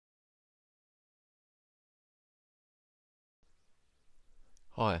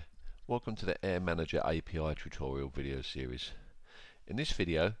Hi, welcome to the Air Manager API tutorial video series. In this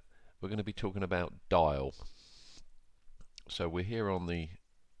video we're going to be talking about dial. So we're here on the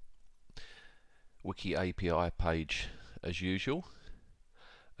Wiki API page as usual,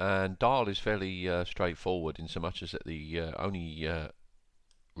 and dial is fairly straightforward in so much as that the only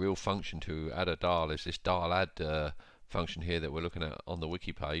real function to add a dial is this dial add function here that we're looking at on the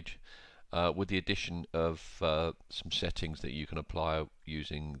wiki page. With the addition of some settings that you can apply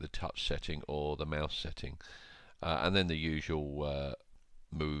using the touch setting or the mouse setting, and then the usual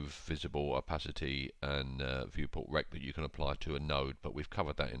move, visible, opacity and viewport rec that you can apply to a node, but we've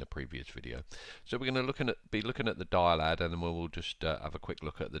covered that in a previous video. So we're going to be looking at the dial add, and then we'll just have a quick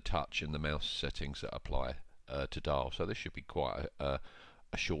look at the touch and the mouse settings that apply to dial. So this should be quite a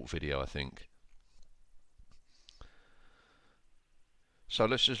short video, I think. So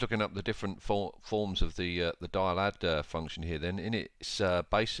let's just looking up the different forms of the dial add function here. Then in its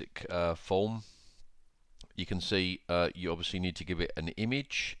basic form, you can see you obviously need to give it an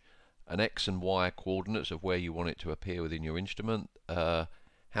image, an X and Y coordinates of where you want it to appear within your instrument,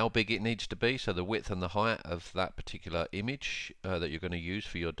 how big it needs to be, so the width and the height of that particular image that you're going to use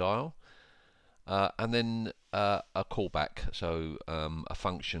for your dial. And then a callback, so a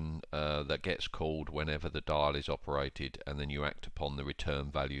function that gets called whenever the dial is operated, and then you act upon the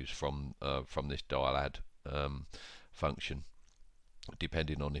return values from this dial add function,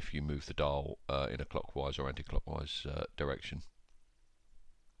 depending on if you move the dial in a clockwise or anti-clockwise direction.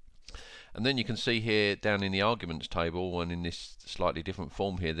 And then you can see here down in the arguments table, and in this slightly different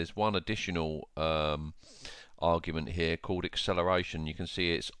form here, there's one additional argument here called acceleration. You can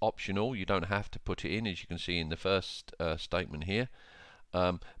see it's optional, you don't have to put it in, as you can see in the first statement here,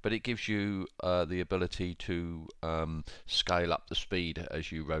 but it gives you the ability to scale up the speed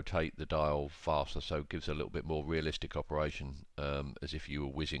as you rotate the dial faster, so it gives a little bit more realistic operation, as if you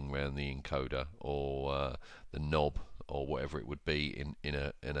were whizzing around the encoder or the knob or whatever it would be in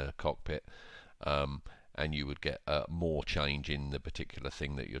a cockpit. And you would get more change in the particular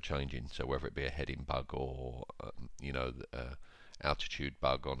thing that you're changing. So whether it be a heading bug or altitude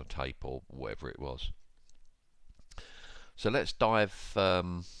bug on a tape or whatever it was. So let's dive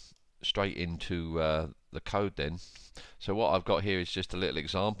straight into the code then. So what I've got here is just a little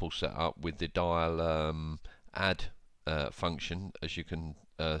example set up with the dial add function, as you can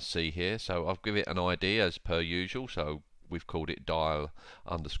see here. So I've given it an ID as per usual, so we've called it dial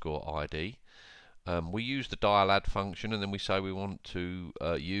underscore ID. We use the dial add function, and then we say we want to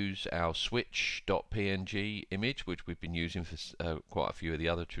use our switch.png image, which we've been using for quite a few of the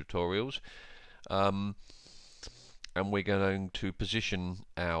other tutorials, and we're going to position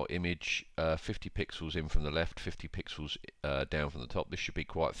our image 50 pixels in from the left, 50 pixels down from the top. This should be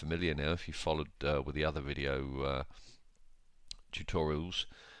quite familiar now if you followed with the other video tutorials.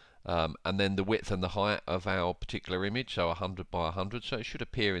 And then the width and the height of our particular image, so 100 by 100, so it should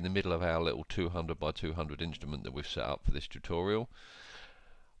appear in the middle of our little 200 by 200 instrument that we've set up for this tutorial.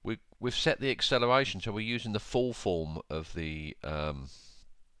 We've set the acceleration, so we're using the full form of the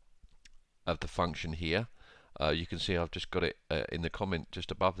function here. You can see I've just got it in the comment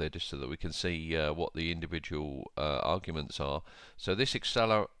just above there, just so that we can see what the individual arguments are. So this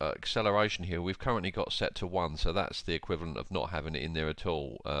acceleration here, we've currently got set to 1, so that's the equivalent of not having it in there at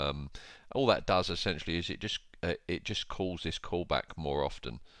all. All that does essentially is it just calls this callback more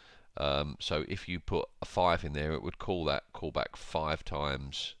often. So if you put a 5 in there, it would call that callback 5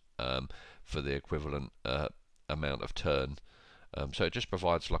 times for the equivalent amount of turn. So it just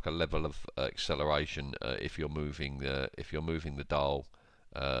provides like a level of acceleration if you're moving the dial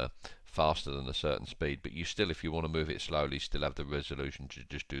faster than a certain speed, but you still, if you want to move it slowly, still have the resolution to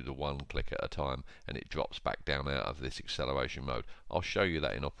just do the one click at a time, and it drops back down out of this acceleration mode. I'll show you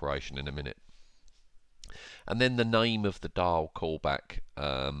that in operation in a minute. And then the name of the dial callback,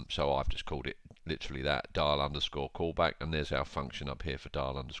 so I've just called it literally that, dial underscore callback, and there's our function up here for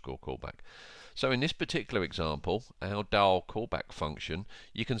dial underscore callback. So in this particular example, our dial callback function,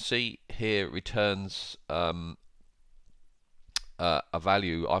 you can see here it returns a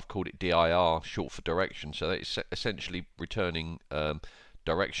value. I've called it dir, short for direction, so it's essentially returning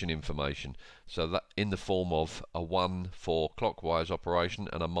direction information, so that in the form of a 1 for clockwise operation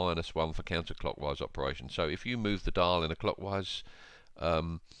and a -1 for counterclockwise operation. So if you move the dial in a clockwise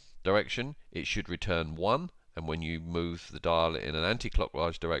direction, it should return 1, and when you move the dial in an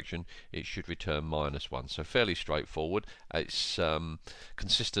anti-clockwise direction, it should return -1. So fairly straightforward. It's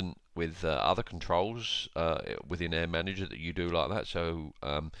consistent with other controls within Air Manager that you do like that. So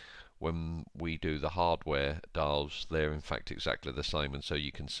when we do the hardware dials, they're in fact exactly the same, and so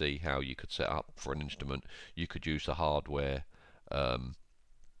you can see how you could set up for an instrument. You could use the hardware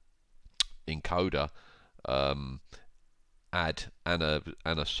encoder add and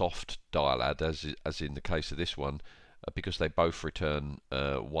a soft dial add, as in the case of this one, because they both return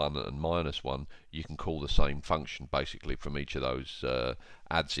 1 and -1, you can call the same function basically from each of those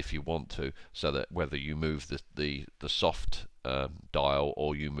adds if you want to, so that whether you move the soft dial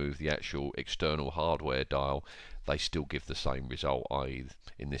or you move the actual external hardware dial, they still give the same result, i.e.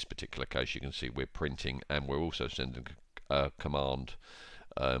 in this particular case you can see we're printing and we're also sending a command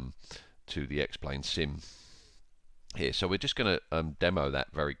to the X-Plane sim here. So we're just going to demo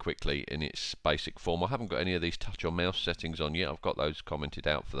that very quickly in its basic form. I haven't got any of these touch on mouse settings on yet. I've got those commented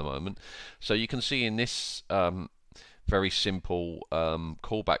out for the moment. So you can see in this very simple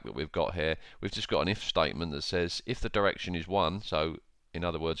callback that we've got here, we've just got an if statement that says if the direction is 1, so in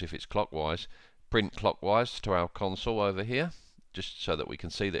other words if it's clockwise, print clockwise to our console over here, just so that we can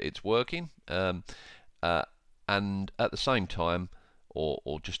see that it's working, and at the same time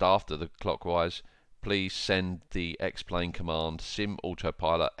or just after the clockwise, please send the X-Plane command sim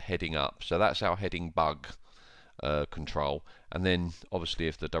autopilot heading up. So that's our heading bug control. And then obviously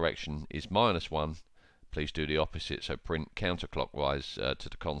if the direction is -1, please do the opposite. So print counterclockwise to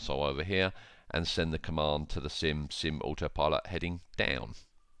the console over here and send the command to the sim autopilot heading down.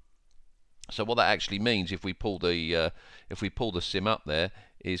 So what that actually means, if we pull the sim up there,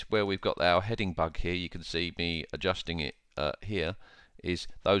 is where we've got our heading bug here. You can see me adjusting it here. Is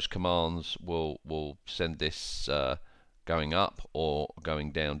those commands will send this going up or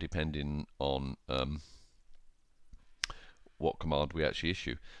going down depending on what command we actually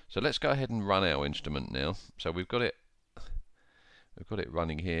issue. So let's go ahead and run our instrument now. So we've got it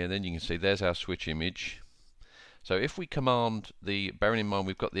running here. Then you can see there's our switch image. So if we command bearing in mind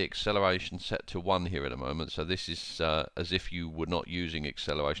we've got the acceleration set to 1 here at the moment, so this is as if you were not using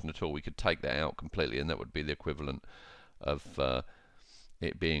acceleration at all. We could take that out completely and that would be the equivalent of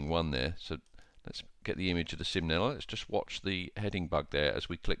it being 1 there. So let's get the image of the sim now. Let's just watch the heading bug there as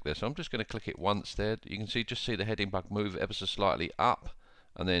we click there. So I'm just going to click it once there. You can see the heading bug move ever so slightly up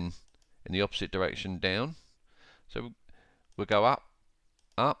and then in the opposite direction down. So we'll go up,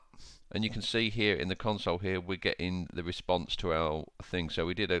 and you can see here in the console here we're getting the response to our thing. So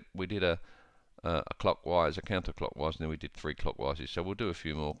we did a clockwise, a counterclockwise, and then we did 3 clockwise. So we'll do a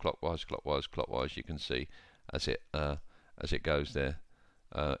few more clockwise, clockwise, clockwise. You can see as it goes there.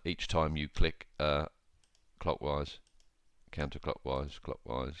 Each time you click clockwise, counterclockwise,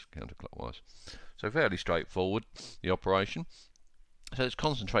 clockwise, counterclockwise. So fairly straightforward, the operation. So let's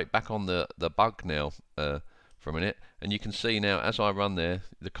concentrate back on the bug now for a minute, and you can see now as I run there,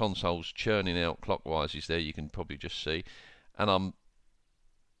 the console's churning out clockwises there. You can probably just see, and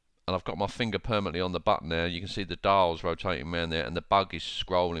I've got my finger permanently on the button now. You can see the dials rotating around there and the bug is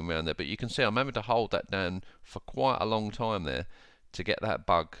scrolling around there, but you can see I'm having to hold that down for quite a long time there to get that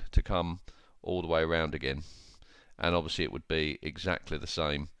bug to come all the way around again. And obviously it would be exactly the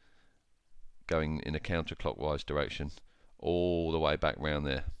same going in a counterclockwise direction all the way back round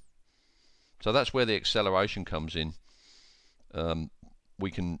there. So that's where the acceleration comes in.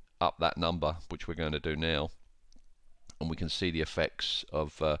 We can up that number, which we're going to do now, and we can see the effects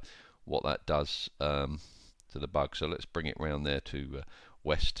of what that does to the bug. So let's bring it round there to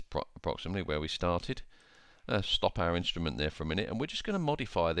west approximately where we started. Stop our instrument there for a minute, and we're just going to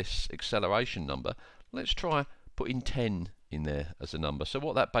modify this acceleration number. Let's try putting 10 in there as a number. So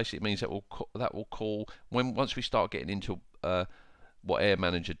what that basically means, that will call once we start getting into what Air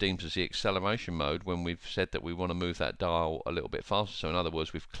Manager deems as the acceleration mode, when we've said that we want to move that dial a little bit faster. So in other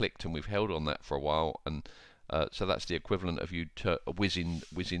words, we've clicked and we've held on that for a while, and so that's the equivalent of you whizzing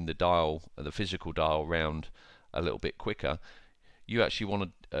the dial, the physical dial, round a little bit quicker. You actually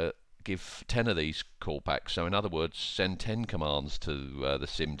want to give 10 of these callbacks. So in other words, send 10 commands to the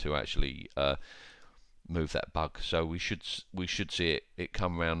sim to actually move that bug. So we should see it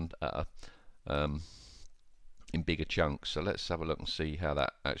come around in bigger chunks. So let's have a look and see how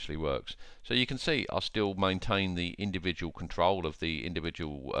that actually works. So you can see I still maintain the individual control of the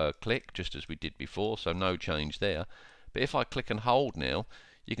individual click, just as we did before, so no change there. But if I click and hold now,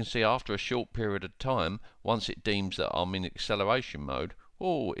 you can see after a short period of time, once it deems that I'm in acceleration mode,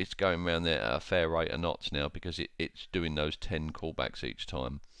 oh, it's going around there at a fair rate of knots now, because it's doing those 10 callbacks each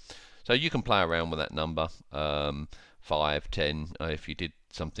time. So you can play around with that number, 5, 10. If you did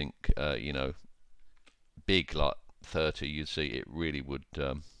something, you know, big like 30, you'd see it really would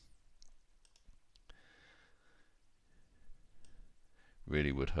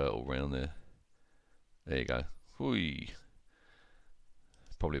hurtle around there. There you go. Whee.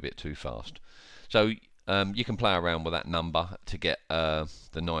 Probably a bit too fast. So you can play around with that number to get the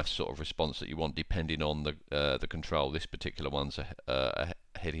nice sort of response that you want, depending on the control. This particular one's a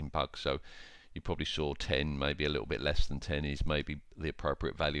heading bug. So you probably saw 10, maybe a little bit less than 10 is maybe the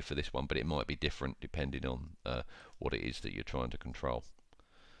appropriate value for this one, but it might be different depending on what it is that you're trying to control.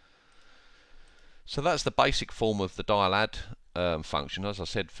 So that's the basic form of the dial add function. As I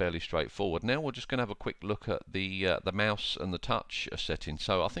said, fairly straightforward. Now we're just going to have a quick look at the mouse and the touch settings.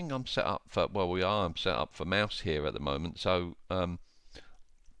 So I think I'm set up for, well, I'm set up for mouse here at the moment. So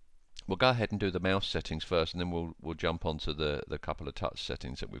we'll go ahead and do the mouse settings first, and then we'll jump onto the couple of touch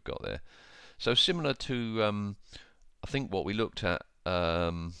settings that we've got there. So similar to I think what we looked at.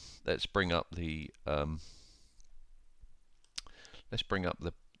 Let's bring up the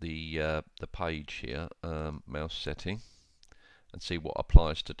page here, mouse setting, and see what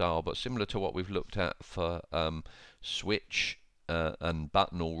applies to dial. But similar to what we've looked at for switch and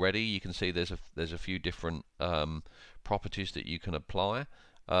button already, you can see there's a few different properties that you can apply.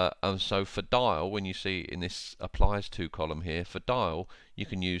 And so for dial, when you see in this applies to column here, for dial you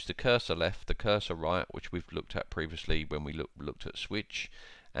can use the cursor left, the cursor right, which we've looked at previously when we looked at switch.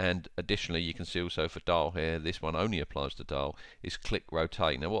 And additionally, you can see also for dial here, this one only applies to dial, is click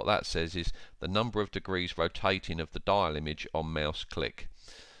rotate. Now what that says is the number of degrees rotating of the dial image on mouse click.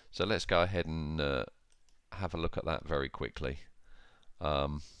 So let's go ahead and have a look at that very quickly. I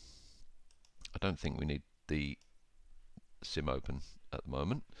don't think we need the sim open at the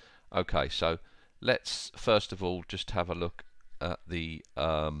moment. Okay, so let's first of all just have a look at the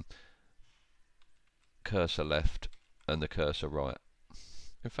cursor left and the cursor right.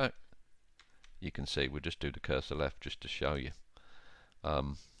 In fact, you can see we'll just do the cursor left just to show you.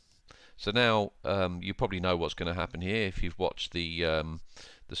 So now you probably know what's going to happen here. If you've watched the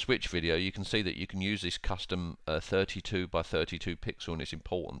switch video, you can see that you can use this custom 32 by 32 pixel, and it's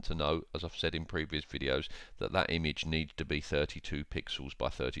important to note, as I've said in previous videos, that that image needs to be 32 pixels by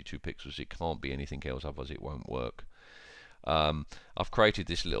 32 pixels. It can't be anything else, otherwise it won't work. I've created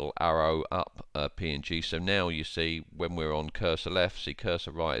this little arrow up PNG, so now you see when we're on cursor left, see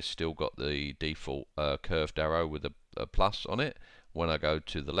cursor right has still got the default curved arrow with a plus on it. When I go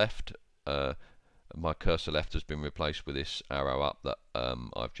to the left, my cursor left has been replaced with this arrow up that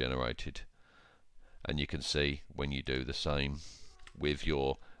I've generated, and you can see when you do the same with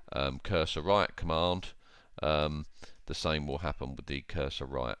your cursor right command, the same will happen with the cursor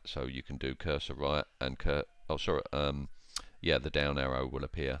right. So you can do cursor right and the down arrow will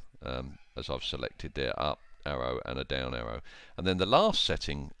appear as I've selected there, up arrow and a down arrow. And then the last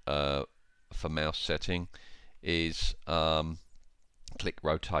setting for mouse setting is click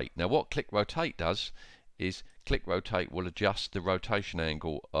rotate. Now what click rotate does is click rotate will adjust the rotation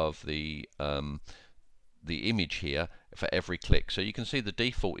angle of the image here for every click. So you can see the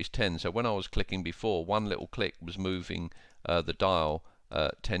default is 10. So when I was clicking before, one little click was moving the dial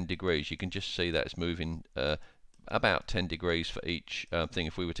 10 degrees. You can just see that it's moving about 10 degrees for each thing.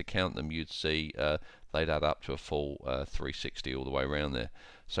 If we were to count them, you'd see they'd add up to a full 360 all the way around there.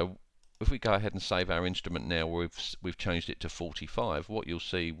 So if we go ahead and save our instrument now, we've changed it to 45. What you'll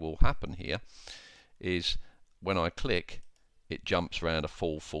see will happen here is when I click, it jumps around a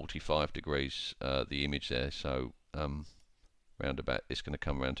full 45 degrees, the image there. So round about, it's going to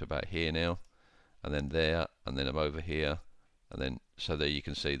come around to about here now, and then there, and then I'm over here, and then so there you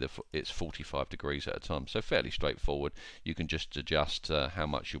can see it's 45 degrees at a time. So fairly straightforward. You can just adjust how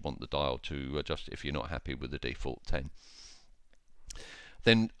much you want the dial to adjust if you're not happy with the default 10.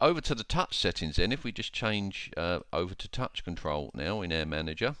 Then over to the touch settings. Then if we just change over to touch control now in Air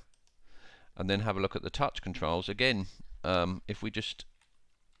Manager, and then have a look at the touch controls again. If we just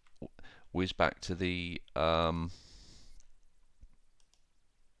whiz back to the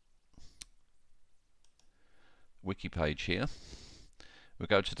wiki page here, we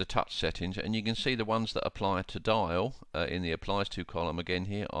go to the touch settings, and you can see the ones that apply to dial in the applies to column again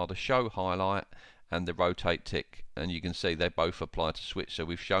here are the show highlight and the rotate tick, and you can see they both apply to switch. So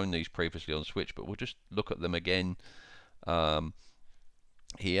we've shown these previously on switch, but we'll just look at them again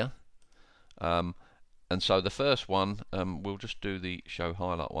here. And so the first one, we'll just do the show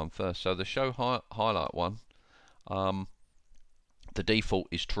highlight one first. So the show highlight one, the default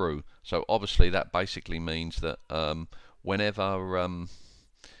is true. So obviously that basically means that whenever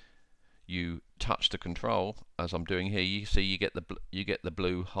you touch the control, as I'm doing here, you see you get the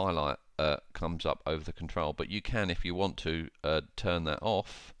blue highlight comes up over the control. But you can, if you want to, turn that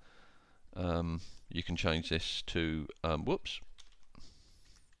off. You can change this to whoops.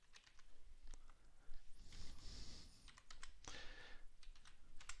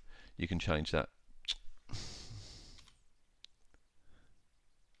 You can change that.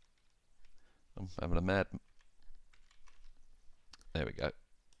 I'm having a mad. There we go.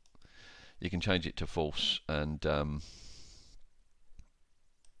 You can change it to false, and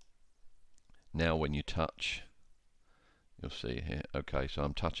Now when you touch, you'll see here. Okay, so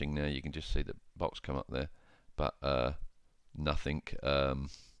I'm touching now. You can just see the box come up there, but nothing,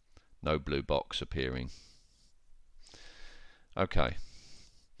 no blue box appearing. Okay,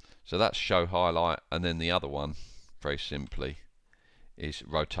 so that's show highlight, and then the other one, very simply, is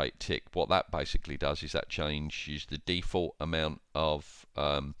rotate tick. What that basically does is that changes the default amount of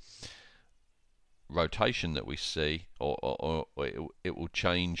rotation that we see, or it will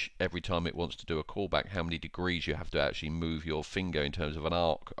change every time it wants to do a callback how many degrees you have to actually move your finger in terms of an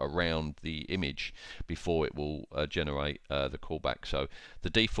arc around the image before it will generate the callback. So the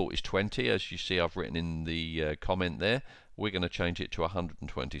default is 20, as you see I've written in the comment there. We're going to change it to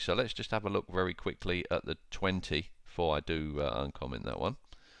 120. So let's just have a look very quickly at the 20 before I do uncomment that one,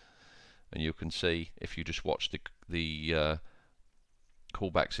 and you can see if you just watch the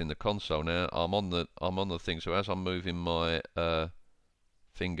callbacks in the console. Now I'm on the thing, so as I'm moving my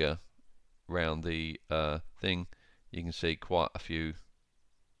finger around the thing, you can see quite a few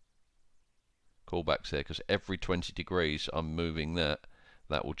callbacks there, because every 20 degrees I'm moving that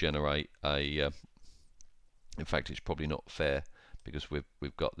will generate a in fact, it's probably not fair because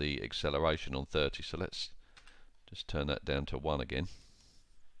we've got the acceleration on 30, so let's just turn that down to 1 again.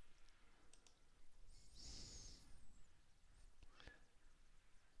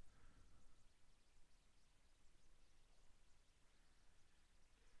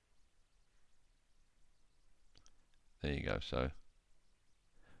 There you go. So,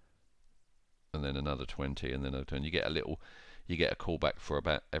 and then another 20, and then another 20. You get a callback for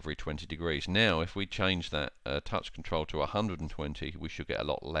about every 20 degrees. Now, if we change that touch control to 120, we should get a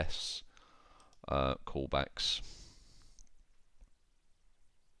lot less callbacks.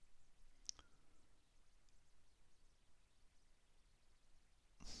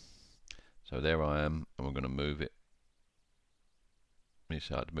 So there I am, and we're going to move it. We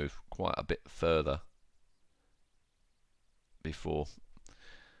decide to move quite a bit further before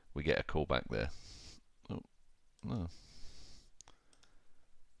we get a callback there. Oh, no.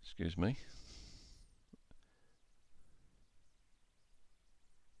 Excuse me.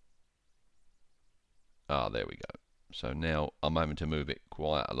 Ah, there we go. So now I'm having to move it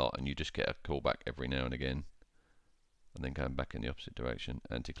quite a lot, and you just get a callback every now and again, and then going back in the opposite direction,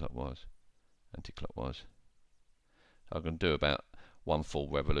 anti-clockwise, anti-clockwise. So I'm going to do about 1 full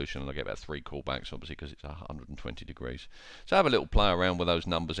revolution, and I get about 3 callbacks, obviously, because it's 120 degrees. So have a little play around with those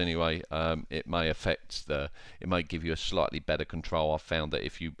numbers anyway. It may affect it may give you a slightly better control. I've found that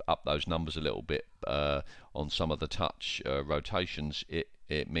if you up those numbers a little bit on some of the touch rotations,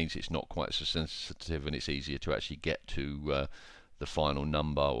 it means it's not quite so sensitive, and it's easier to actually get to the final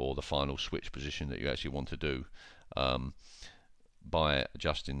number or the final switch position that you actually want to do. By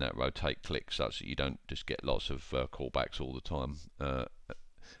adjusting that rotate click such that you don't just get lots of callbacks all the time,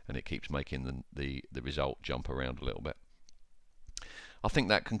 and it keeps making the result jump around a little bit. I think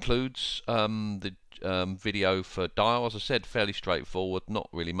that concludes the video for dial. As I said, fairly straightforward, not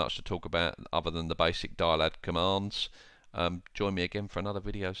really much to talk about other than the basic dial add commands. Join me again for another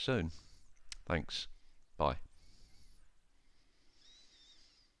video soon. Thanks. Bye.